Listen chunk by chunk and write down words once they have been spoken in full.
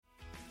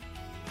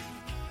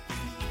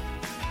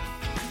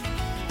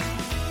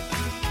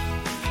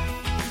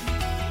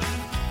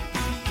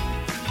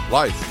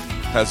Life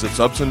has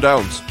its ups and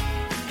downs.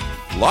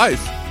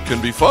 Life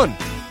can be fun.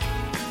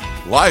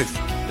 Life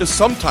is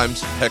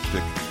sometimes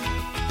hectic.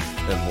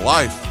 And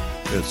life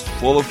is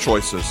full of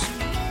choices.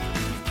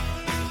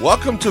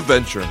 Welcome to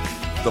Venture,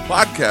 the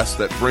podcast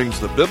that brings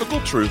the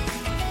biblical truth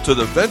to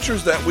the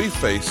ventures that we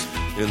face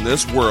in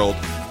this world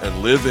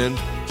and live in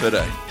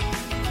today.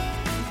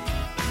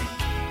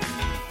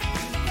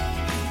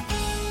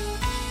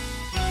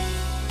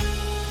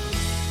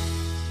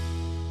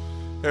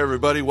 Hey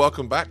everybody,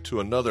 welcome back to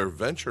another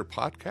Venture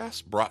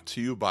podcast brought to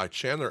you by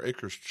Chandler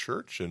Acres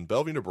Church in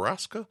Bellevue,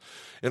 Nebraska.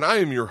 And I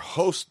am your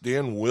host,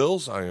 Dan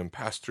Wills. I am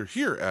pastor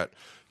here at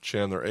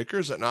Chandler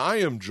Acres, and I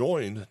am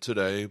joined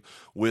today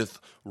with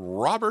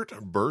Robert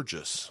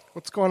Burgess.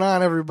 What's going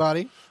on,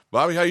 everybody?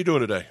 Bobby, how you doing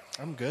today?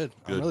 I'm good.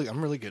 Good.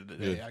 I'm really good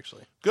today,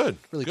 actually. Good.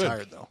 Really Good.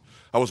 tired, though.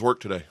 How was work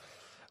today?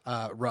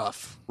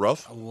 Rough.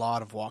 Rough? A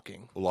lot of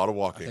walking. A lot of I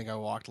walking. think I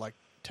walked like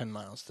 10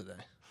 miles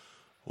today.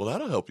 Well,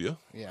 that'll help you,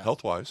 Yeah.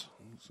 health-wise.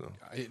 So.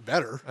 It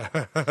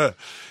better.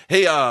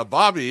 Hey,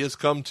 Bobby has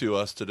come to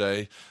us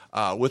today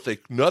with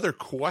another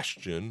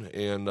question,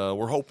 and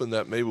we're hoping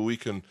that maybe we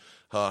can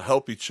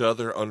help each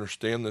other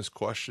understand this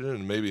question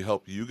and maybe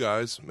help you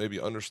guys maybe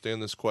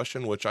understand this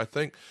question, which I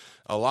think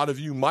a lot of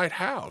you might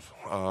have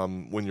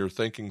when you're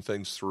thinking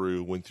things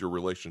through with your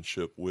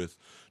relationship with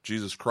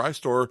Jesus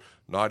Christ or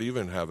not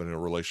even having a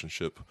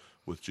relationship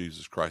with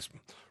Jesus Christ.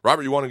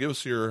 Robert, you want to give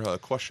us your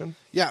question?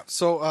 Yeah,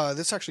 so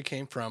this actually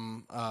came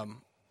from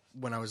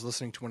when I was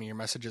listening to one of your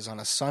messages on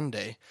a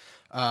Sunday,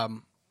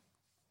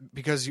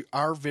 because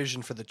our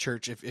vision for the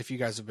church, if you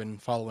guys have been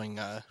following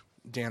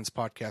Dan's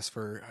podcast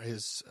for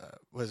his,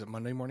 was it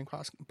Monday Morning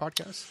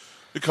podcast?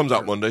 It comes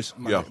out Mondays.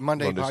 Monday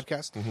Mondays.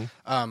 podcast.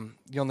 Mm-hmm.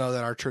 You'll know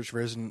that our church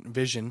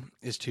vision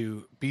is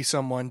to be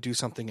someone, do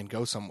something, and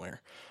go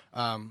somewhere.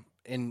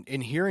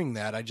 In hearing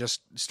that, I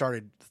just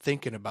started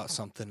thinking about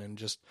something, and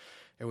just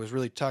it was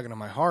really tugging on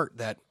my heart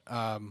that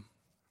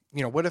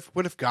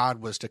what if God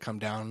was to come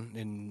down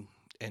and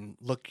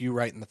look you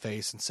right in the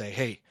face and say,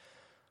 "Hey,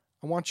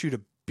 I want you to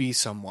be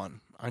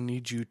someone. I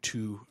need you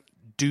to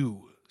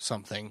do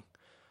something.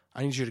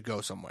 I need you to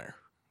go somewhere."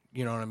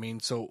 You know what I mean?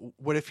 So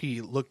what if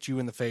he looked you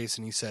in the face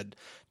and he said,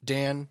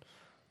 "Dan,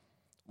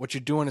 what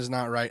you're doing is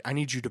not right. I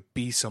need you to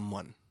be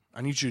someone.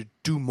 I need you to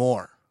do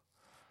more."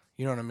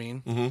 You know what I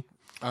mean?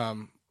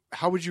 Mm-hmm.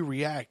 How would you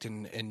react,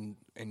 and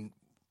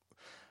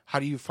how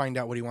do you find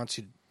out what he wants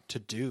you to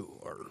do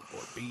or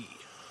be?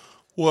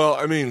 Well,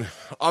 I mean,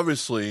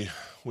 obviously,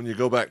 when you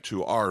go back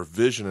to our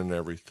vision and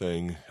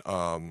everything,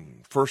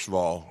 first of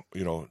all,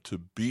 to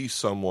be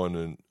someone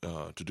and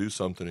to do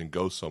something and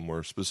go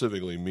somewhere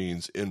specifically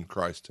means in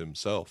Christ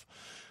himself.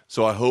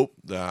 So I hope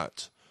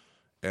that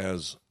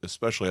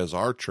especially as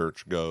our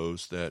church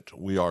goes, that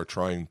we are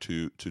trying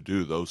to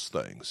do those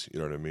things. You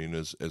know what I mean?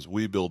 As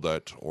we build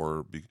that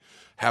or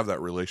have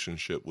that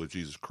relationship with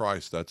Jesus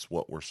Christ, that's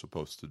what we're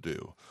supposed to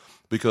do.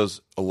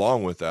 Because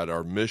along with that,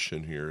 our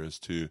mission here is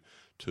to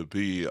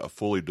be a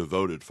fully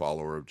devoted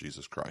follower of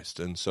Jesus Christ.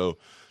 And so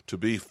to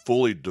be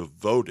fully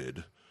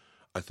devoted,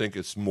 I think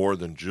it's more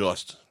than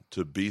just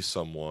to be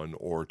someone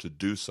or to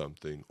do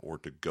something or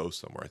to go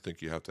somewhere. I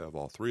think you have to have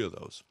all three of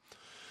those.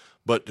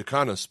 But to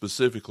kind of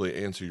specifically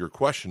answer your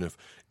question,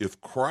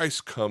 if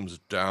Christ comes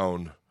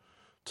down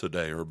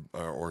today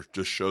or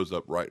just shows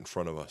up right in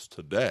front of us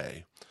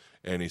today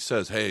and he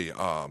says, "Hey,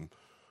 I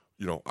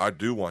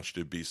do want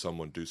you to be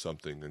someone, do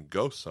something, and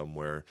go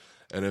somewhere,"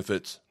 and if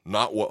it's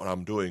not what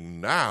I'm doing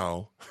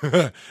now,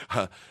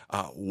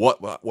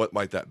 what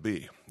might that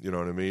be? You know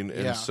what I mean?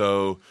 And Yeah.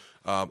 so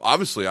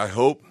obviously I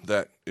hope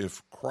that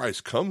if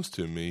Christ comes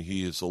to me,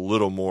 he is a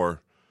little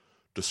more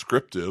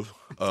descriptive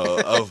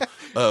of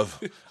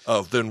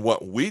than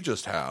what we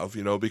just have,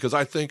 because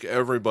I think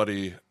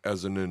everybody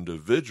as an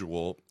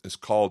individual is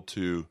called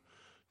to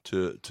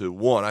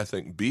one, I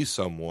think, be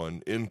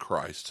someone in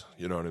Christ,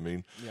 you know what I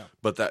mean? Yeah.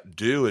 But that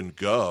do and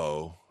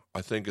go,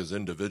 I think, is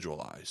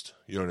individualized,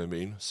 you know what I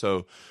mean?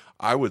 So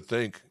I would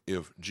think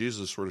if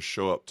Jesus were to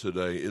show up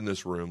today in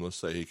this room, let's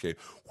say he came,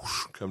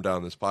 come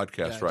down this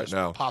podcast right just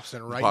now, pops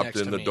in right popped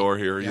next in to the me. door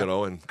here, Yep.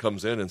 and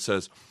comes in and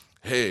says,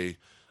 "Hey,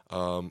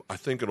 I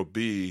think it'll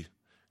be,"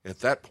 at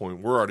that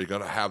point, we're already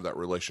going to have that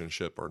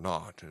relationship or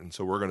not. And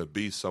so we're going to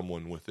be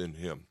someone within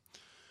him.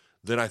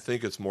 Then I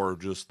think it's more of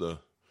just the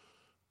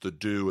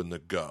do and the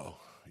go.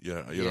 You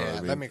know what I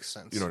mean? That makes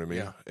sense. You know what I mean?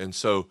 Yeah. And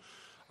so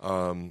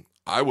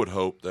I would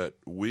hope that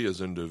we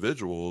as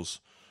individuals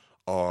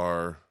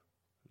are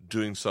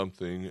doing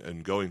something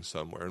and going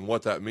somewhere. And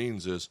what that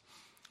means is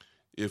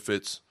if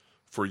it's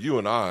for you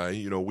and I,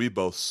 we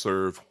both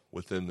serve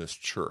within this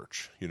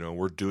church.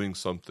 We're doing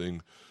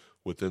something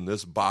within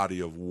this body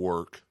of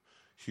work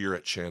here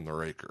at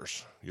Chandler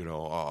Acres.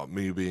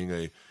 Me being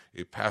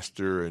a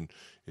pastor and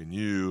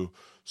you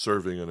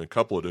serving in a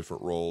couple of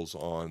different roles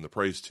on the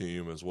praise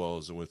team as well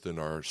as within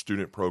our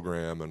student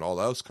program and all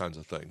those kinds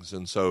of things.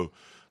 And so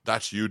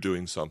that's you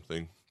doing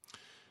something.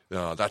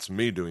 That's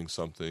me doing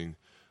something.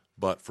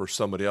 But for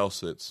somebody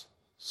else, it's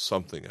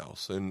something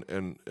else.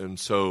 And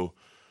so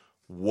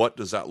what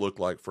does that look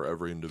like for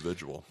every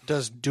individual?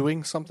 Does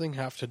doing something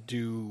have to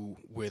do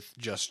with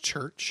just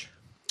church?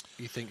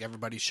 You think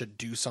everybody should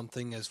do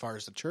something as far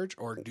as the church,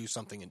 or do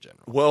something in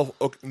general? Well,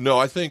 okay, no,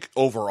 I think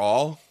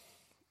overall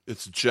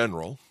it's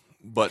general,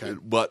 but Okay.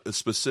 but a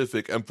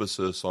specific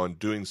emphasis on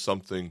doing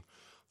something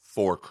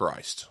for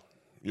Christ.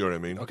 You know what I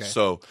mean? Okay.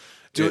 So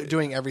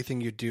Doing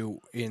everything you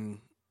do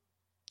in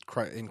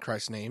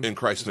Christ's name. in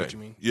Christ's is name, what you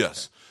mean?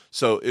 yes.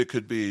 So it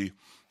could be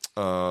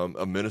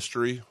a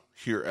ministry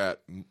here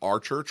at our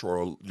church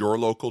or your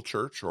local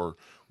church or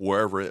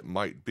wherever it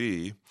might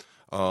be.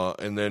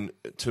 And then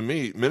to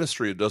me,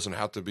 ministry, it doesn't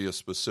have to be a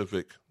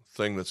specific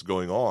thing that's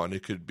going on.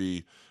 It could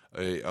be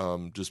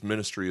a just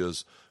ministry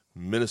as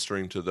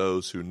ministering to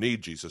those who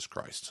need Jesus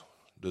Christ.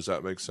 Does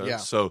that make sense? Yeah.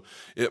 So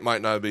it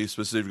might not be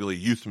specifically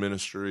youth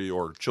ministry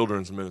or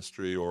children's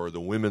ministry or the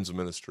women's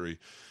ministry.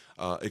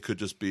 It could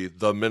just be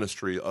the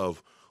ministry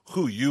of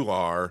who you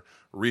are,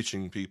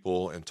 reaching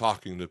people and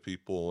talking to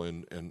people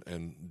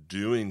and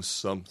doing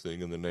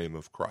something in the name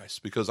of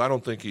Christ. Because I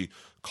don't think he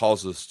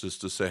calls us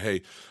just to say,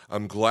 hey,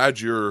 I'm glad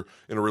you're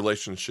in a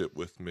relationship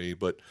with me,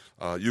 but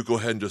you go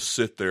ahead and just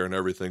sit there and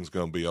everything's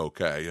going to be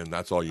okay, and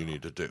that's all you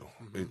need to do.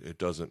 Mm-hmm. It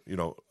doesn't,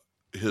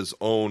 his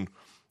own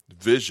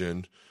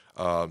vision,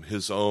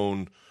 his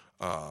own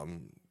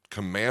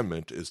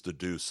commandment is to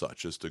do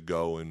such, is to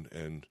go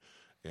and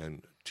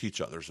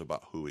teach others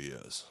about who he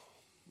is.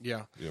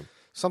 Yeah. Yeah.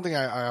 Something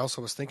I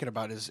also was thinking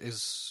about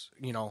is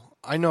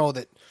I know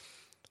that,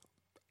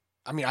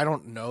 I mean, I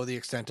don't know the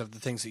extent of the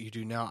things that you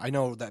do now. I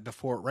know that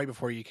right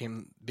before you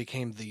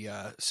became the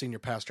senior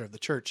pastor of the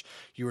church,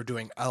 you were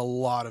doing a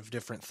lot of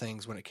different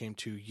things when it came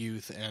to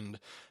youth and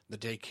the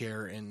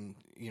daycare and,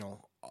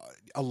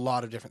 a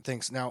lot of different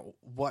things. Now,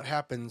 what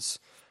happens,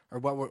 or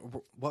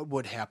what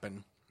would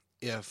happen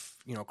if,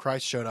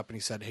 Christ showed up and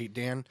he said, hey,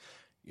 Dan,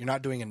 you're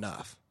not doing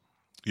enough.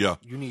 Yeah.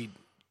 You need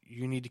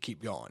to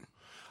keep going.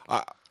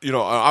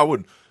 I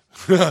would,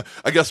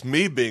 I guess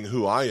me being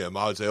who I am,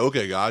 I would say,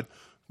 okay, God,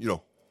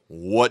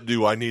 what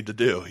do I need to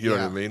do? You know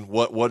what I mean?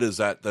 What is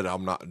that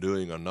I'm not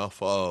doing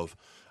enough of?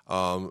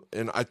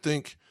 And I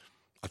think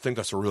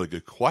that's a really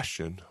good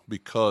question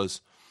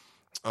because,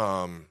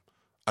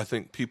 I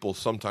think people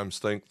sometimes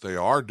think they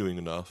are doing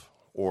enough,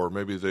 or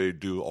maybe they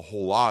do a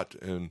whole lot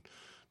and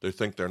they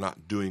think they're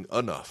not doing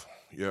enough.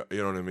 You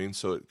know what I mean?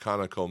 So it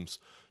kind of comes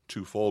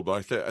twofold.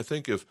 But I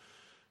think if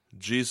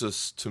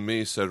Jesus to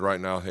me said right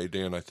now, hey,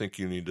 Dan, I think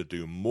you need to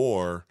do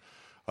more,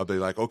 I'd be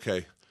like,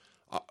 okay,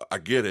 I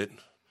get it.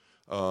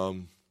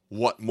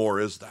 What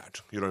more is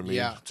that? You know what I mean?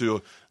 Yeah.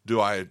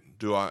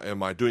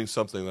 Am I doing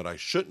something that I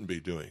shouldn't be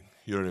doing?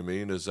 You know what I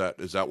mean? Is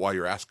that why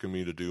you're asking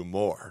me to do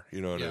more?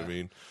 You know what I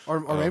mean? Or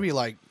maybe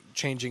like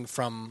changing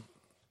from,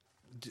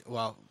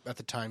 well, at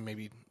the time,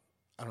 maybe,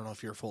 I don't know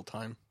if you're full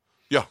time.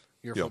 Yeah.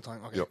 You're full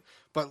time. Okay. Yep.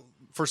 But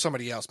for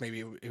somebody else,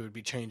 maybe it would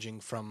be changing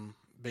from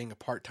being a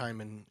part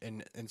time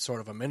in sort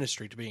of a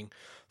ministry to being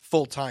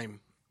full time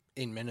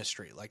in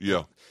ministry. Like,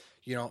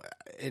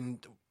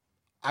 and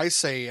I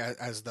say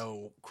as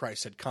though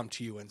Christ had come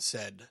to you and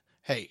said,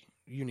 hey,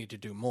 you need to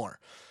do more.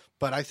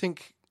 But I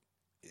think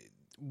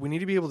we need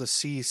to be able to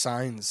see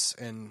signs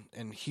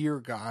and hear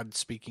God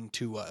speaking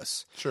to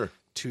us. Sure.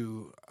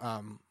 To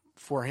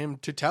for him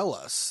to tell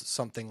us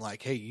something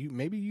like, hey,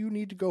 maybe you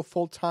need to go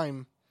full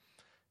time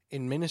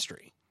in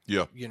ministry.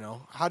 Yeah.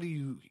 How do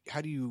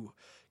you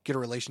get a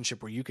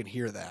relationship where you can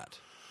hear that?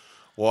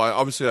 Well,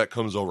 obviously that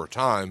comes over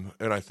time,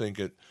 and I think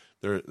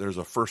there's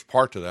a first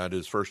part to that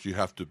is first you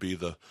have to be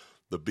the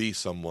be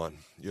someone.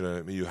 You know what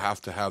I mean? You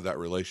have to have that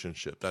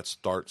relationship. That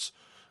starts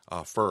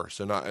first,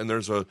 and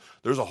there's a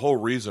whole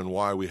reason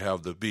why we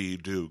have the be,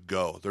 do,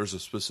 go. There's a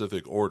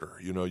specific order.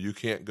 You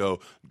can't go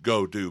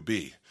do,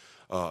 be.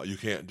 You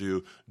can't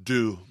do,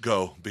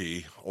 go,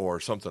 be, or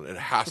something. It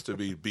has to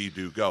be,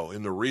 do, go.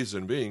 And the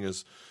reason being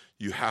is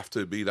you have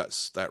to be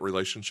that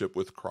relationship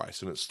with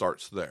Christ, and it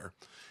starts there,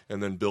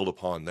 and then build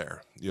upon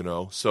there.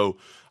 So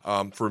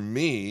for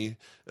me,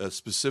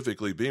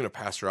 specifically being a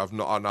pastor, I've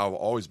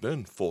always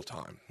been full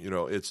time.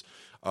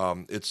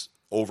 It's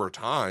over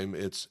time.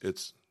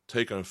 It's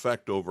taken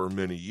effect over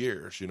many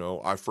years.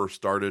 I first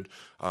started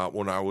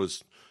when I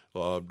was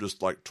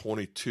just like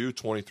 22,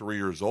 23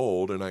 years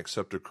old, and I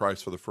accepted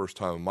Christ for the first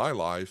time in my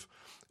life.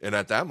 And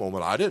at that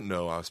moment, I didn't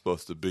know I was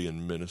supposed to be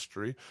in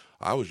ministry.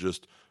 I was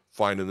just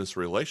finding this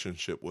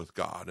relationship with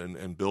God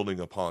and building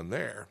upon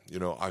there.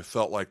 I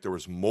felt like there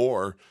was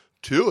more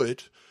to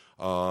it,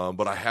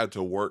 but I had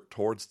to work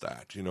towards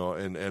that,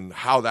 and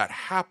how that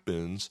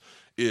happens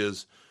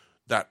is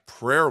that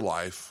prayer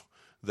life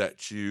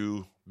that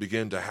you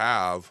begin to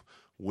have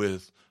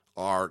with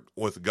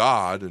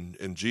God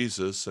and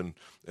Jesus and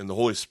the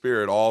Holy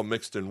Spirit all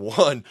mixed in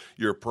one.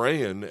 You're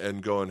praying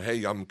and going,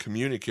 hey, I'm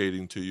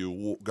communicating to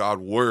you, God,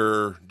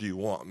 where do you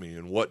want me,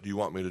 and what do you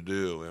want me to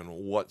do, and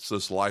what's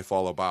this life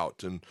all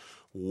about, and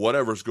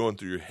whatever's going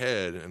through your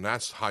head, and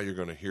that's how you're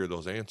going to hear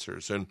those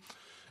answers.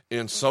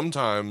 And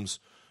sometimes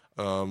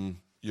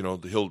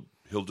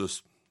he'll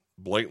just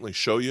blatantly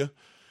show you,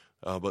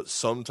 but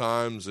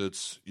sometimes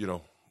it's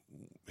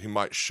he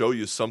might show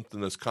you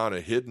something that's kind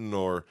of hidden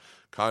or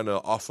kind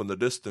of off in the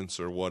distance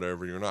or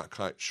whatever. You're not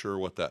quite sure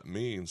what that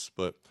means.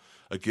 But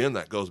again,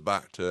 that goes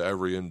back to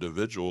every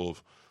individual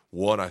of,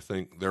 one, I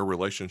think their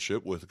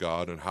relationship with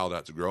God and how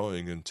that's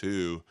growing, and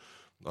two,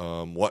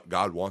 what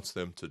God wants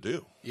them to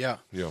do. Yeah.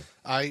 Yeah.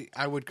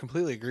 I would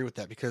completely agree with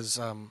that because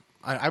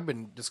I've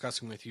been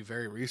discussing with you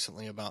very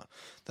recently about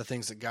the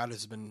things that God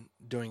has been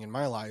doing in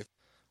my life,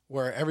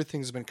 where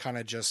everything's been kind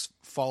of just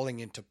falling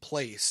into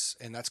place.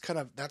 And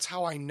that's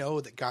how I know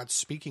that God's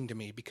speaking to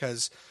me,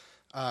 because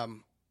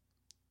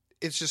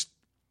it's just,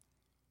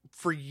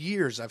 for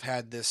years I've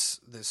had this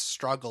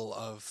struggle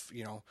of,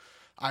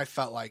 I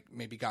felt like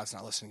maybe God's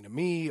not listening to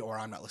me, or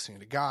I'm not listening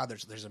to God.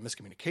 There's a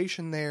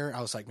miscommunication there.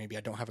 I was like, maybe I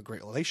don't have a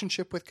great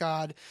relationship with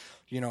God,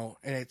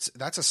 and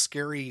that's a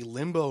scary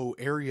limbo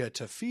area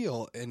to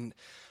feel. And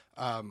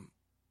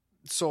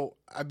so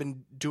I've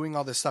been doing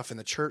all this stuff in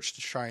the church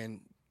to try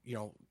and,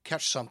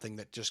 catch something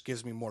that just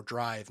gives me more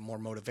drive, more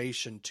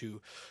motivation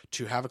to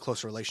have a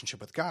closer relationship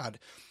with God.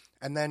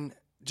 And then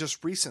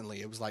just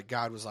recently, it was like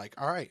God was like,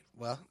 all right,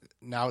 well,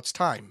 now it's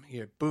time.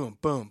 Here, boom,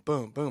 boom,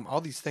 boom, boom. All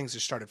these things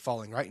just started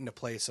falling right into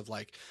place of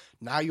like,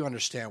 now you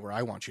understand where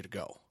I want you to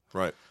go.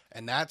 Right.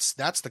 And that's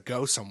the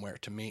go somewhere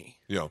to me.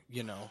 Yeah.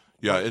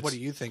 Yeah. What do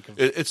you think of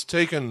it's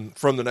taken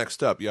from the next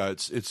step? Yeah.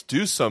 It's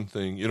do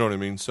something. You know what I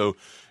mean? So,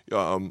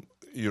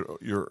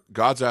 you're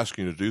God's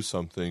asking you to do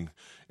something,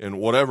 and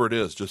whatever it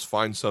is, just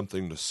find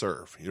something to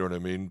serve. You know what I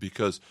mean?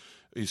 Because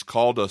He's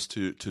called us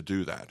to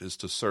do that, is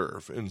to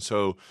serve. And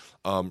so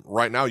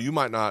right now it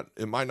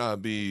might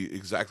not be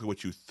exactly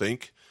what you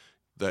think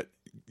that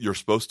you're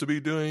supposed to be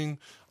doing,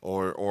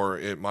 or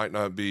it might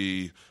not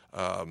be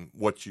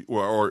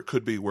or it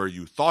could be where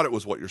you thought it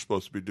was what you're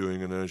supposed to be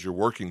doing, and then as you're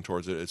working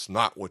towards it, it's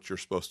not what you're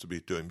supposed to be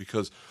doing.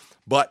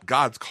 But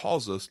God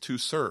calls us to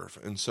serve,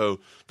 and so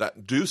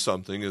that do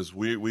something is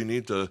we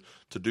need to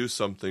do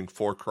something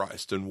for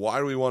Christ. And why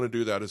do we want to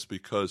do that? Is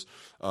because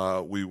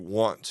we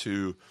want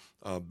to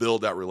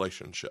build that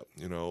relationship,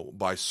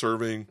 by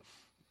serving.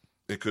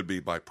 It could be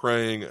by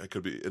praying.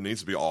 It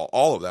needs to be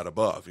all of that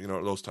above,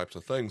 those types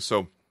of things.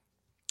 So,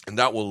 and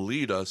that will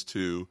lead us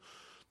to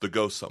the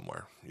go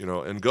somewhere,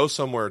 and go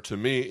somewhere to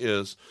me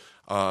is,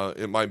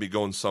 it might be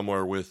going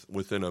somewhere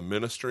within a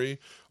ministry,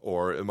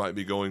 or it might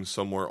be going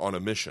somewhere on a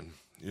mission,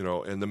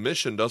 and the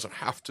mission doesn't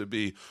have to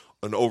be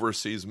an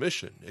overseas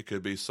mission. It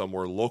could be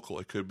somewhere local.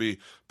 It could be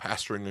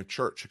pastoring a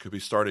church. It could be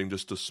starting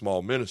just a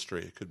small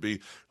ministry. It could be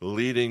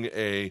leading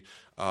a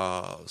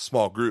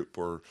small group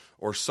or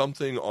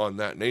something on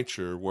that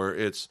nature, where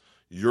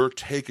you're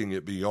taking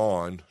it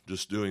beyond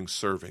just doing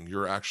serving.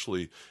 You're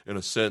actually, in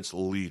a sense,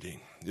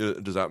 leading.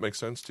 Does that make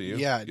sense to you?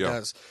 Yeah, it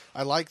does.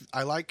 I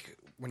like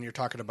when you're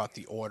talking about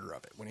the order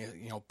of it. When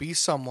you be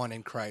someone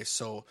in Christ,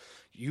 so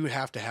you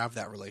have to have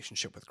that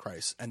relationship with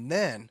Christ, and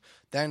then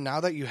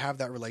now that you have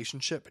that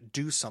relationship,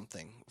 do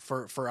something.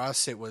 For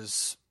us, it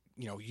was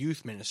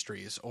youth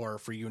ministries, or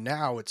for you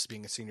now, it's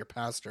being a senior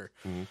pastor.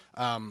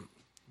 Mm-hmm.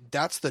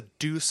 That's the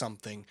do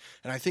something.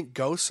 And I think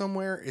go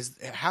somewhere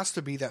it has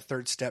to be that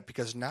third step,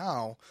 because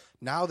now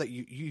that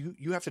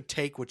you have to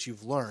take what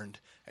you've learned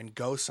and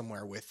go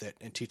somewhere with it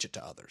and teach it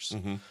to others.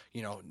 Mm-hmm.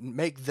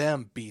 Make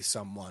them be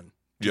someone,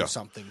 do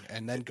something,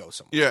 and then go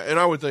somewhere. Yeah. And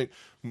I would think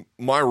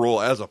my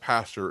role as a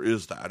pastor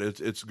is that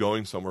it's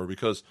going somewhere,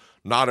 because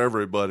not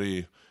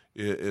everybody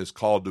is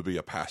called to be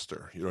a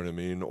pastor, you know what I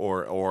mean,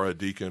 or a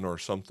deacon or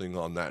something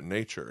on that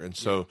nature. And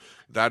so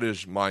that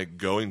is my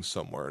going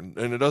somewhere. And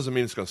it doesn't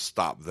mean it's going to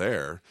stop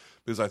there,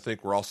 because I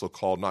think we're also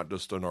called not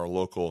just in our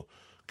local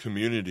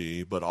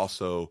community, but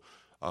also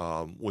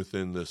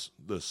within this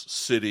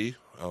city,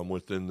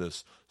 within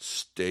this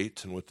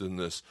state, and within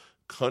this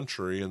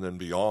country, and then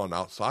beyond,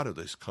 outside of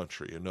this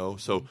country,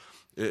 So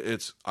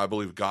I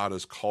believe God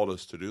has called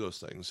us to do those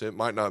things. It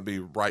might not be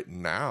right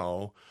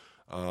now,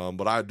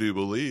 but I do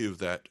believe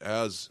that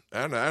as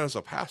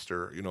a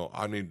pastor,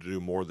 I need to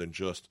do more than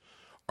just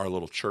our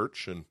little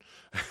church and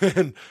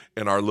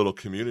our little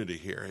community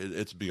here.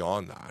 It's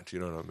beyond that. You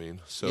know what I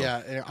mean? So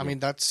yeah, I mean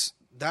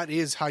that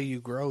is how you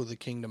grow the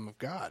kingdom of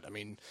God. I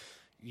mean,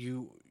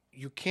 you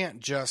can't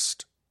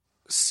just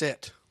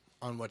sit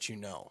on what you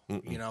know.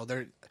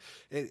 Mm-mm.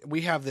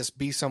 We have this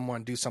be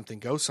someone, do something,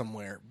 go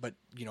somewhere, but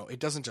it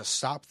doesn't just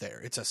stop there.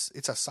 It's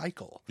a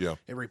cycle. Yeah,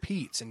 it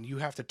repeats, and you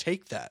have to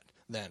take that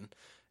then.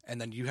 And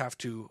then you have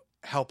to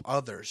help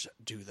others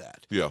do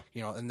that. Yeah.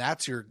 And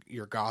that's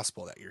your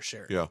gospel that you're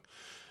sharing. Yeah.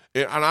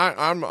 And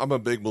I'm a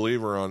big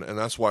believer and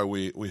that's why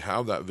we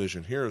have that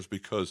vision here, is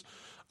because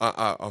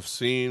I've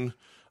seen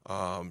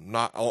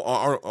not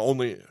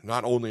only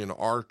in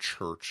our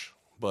church,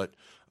 but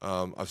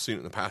I've seen it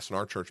in the past in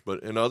our church,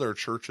 but in other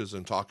churches,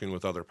 and talking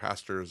with other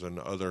pastors and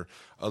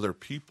other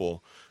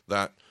people,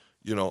 that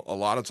a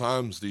lot of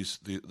times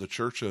the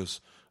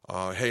churches,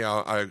 hey,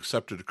 I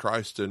accepted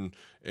Christ and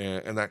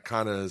that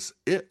kind of is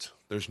it.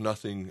 there's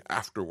nothing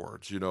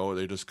afterwards.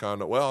 They just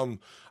kind of, well,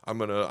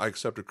 I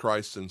accepted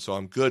Christ, and so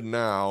I'm good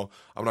now.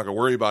 I'm not going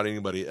to worry about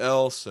anybody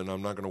else, and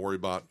I'm not going to worry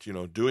about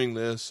doing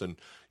this, and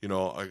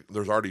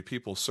there's already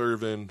people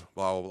serving,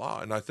 blah blah blah.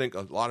 And I think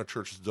a lot of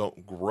churches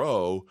don't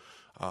grow,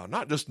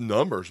 not just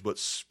numbers, but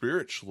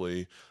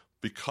spiritually,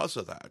 because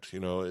of that.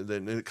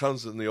 Then it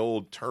comes in the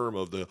old term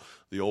of the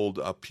old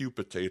pew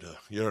potato.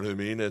 You know what I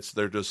mean?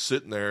 They're just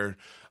sitting there,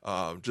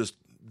 just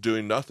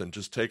doing nothing,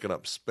 just taking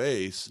up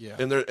space. Yeah.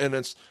 And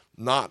it's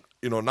not,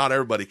 not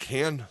everybody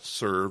can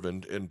serve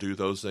and do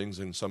those things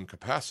in some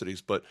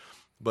capacities, but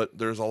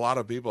there's a lot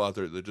of people out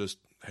there that just,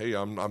 hey,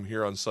 I'm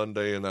here on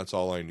Sunday and that's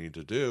all I need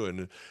to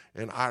do.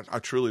 And I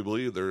truly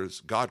believe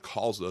God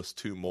calls us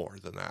to more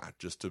than that,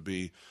 just to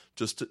be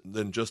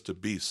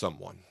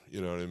someone.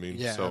 You know what I mean?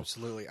 Yeah,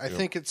 absolutely. I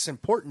think it's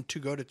important to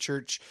go to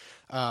church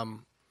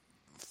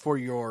for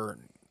your,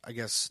 I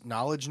guess,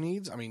 knowledge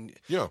needs. I mean,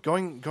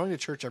 going to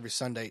church every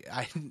Sunday,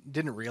 I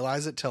didn't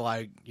realize it till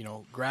I,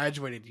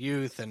 graduated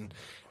youth and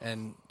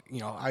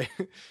I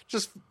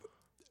just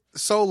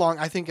so long.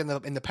 I think in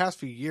the past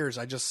few years,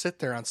 I just sit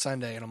there on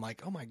Sunday and I'm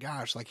like, oh my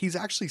gosh, like he's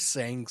actually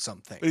saying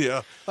something.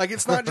 Yeah. Like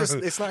it's not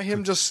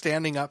him just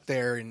standing up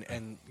there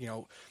and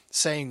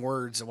saying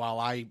words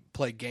while I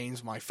play games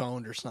on my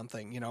phone or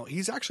something.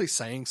 He's actually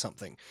saying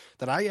something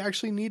that I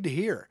actually need to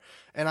hear.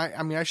 And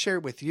I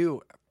shared with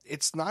you,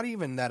 it's not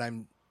even that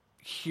I'm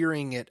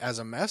hearing it as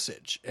a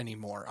message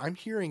anymore. I'm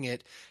hearing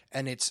it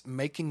and it's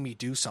making me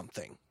do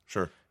something.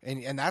 Sure.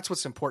 And that's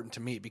what's important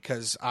to me,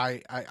 because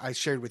I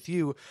shared with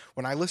you,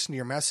 when I listen to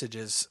your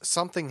messages,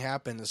 something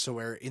happens so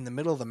where in the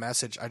middle of the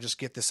message, I just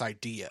get this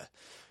idea,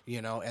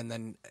 and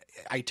then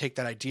I take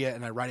that idea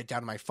and I write it down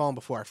on my phone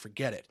before I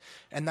forget it.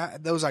 And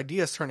those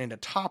ideas turn into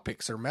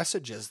topics or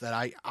messages that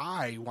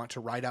I want to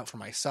write out for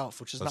myself,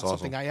 which is That's not awesome.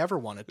 something I ever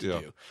wanted to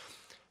do.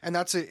 And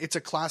it's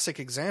a classic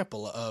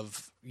example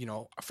of,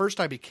 first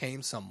I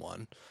became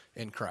someone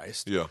in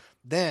Christ. Yeah.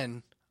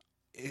 Then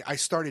I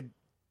started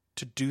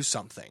to do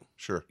something.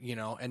 Sure.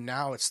 And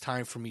now it's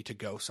time for me to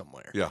go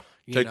somewhere. Yeah.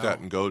 Take that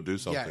and go do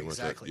something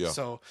with it. Yeah.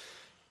 So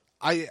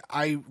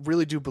I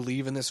really do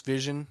believe in this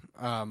vision.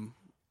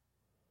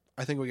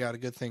 I think we got a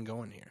good thing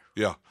going here.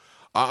 Yeah.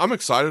 I'm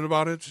excited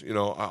about it.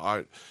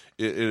 It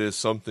is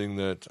something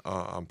that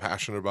I'm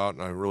passionate about,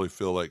 and I really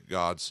feel like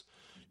God's,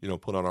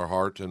 put on our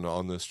heart and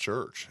on this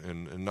church,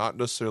 and not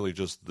necessarily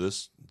just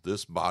this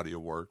body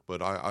of work,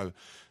 but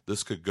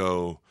this could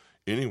go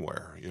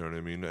anywhere. You know what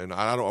I mean? And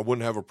I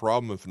wouldn't have a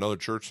problem if another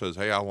church says,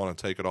 "Hey, I want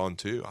to take it on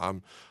too."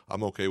 I'm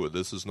okay with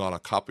this. Is not a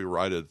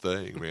copyrighted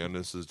thing, man.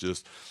 This is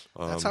just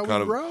that's how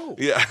we grow.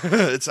 Yeah,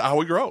 it's how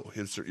we grow.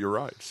 You're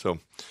right. So,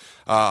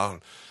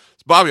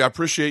 Bobby, I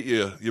appreciate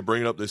you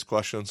bringing up these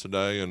questions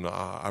today, and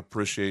I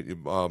appreciate you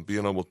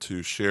being able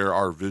to share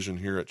our vision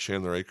here at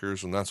Chandler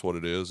Acres, and that's what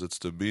it is. It's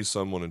to be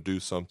someone and do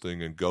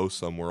something and go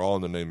somewhere, all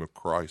in the name of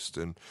Christ,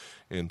 and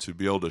to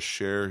be able to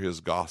share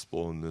His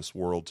gospel in this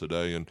world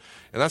today, and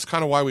that's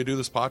kind of why we do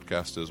this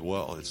podcast as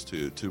well. It's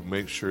to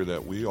make sure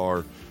that we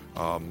are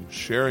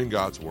sharing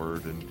God's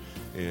word, and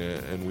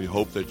we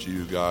hope that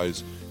you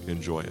guys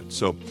enjoy it.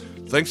 So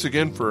thanks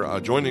again for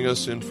joining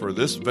us in for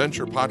this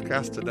Venture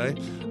podcast today.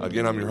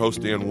 Again, I'm your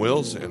host, Dan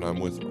Wills, and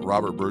I'm with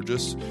Robert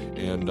Burgess,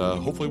 and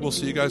hopefully we'll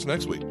see you guys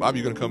next week. Bob,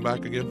 you going to come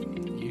back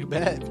again? You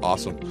bet.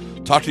 Awesome.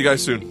 Talk to you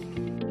guys soon.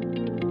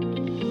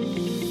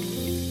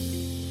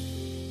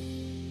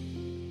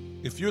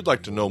 If you'd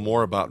like to know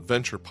more about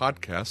Venture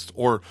Podcast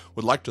or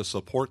would like to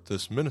support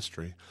this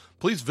ministry,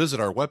 please visit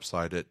our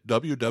website at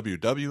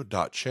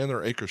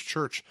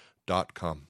www.chandleracreschurch.com.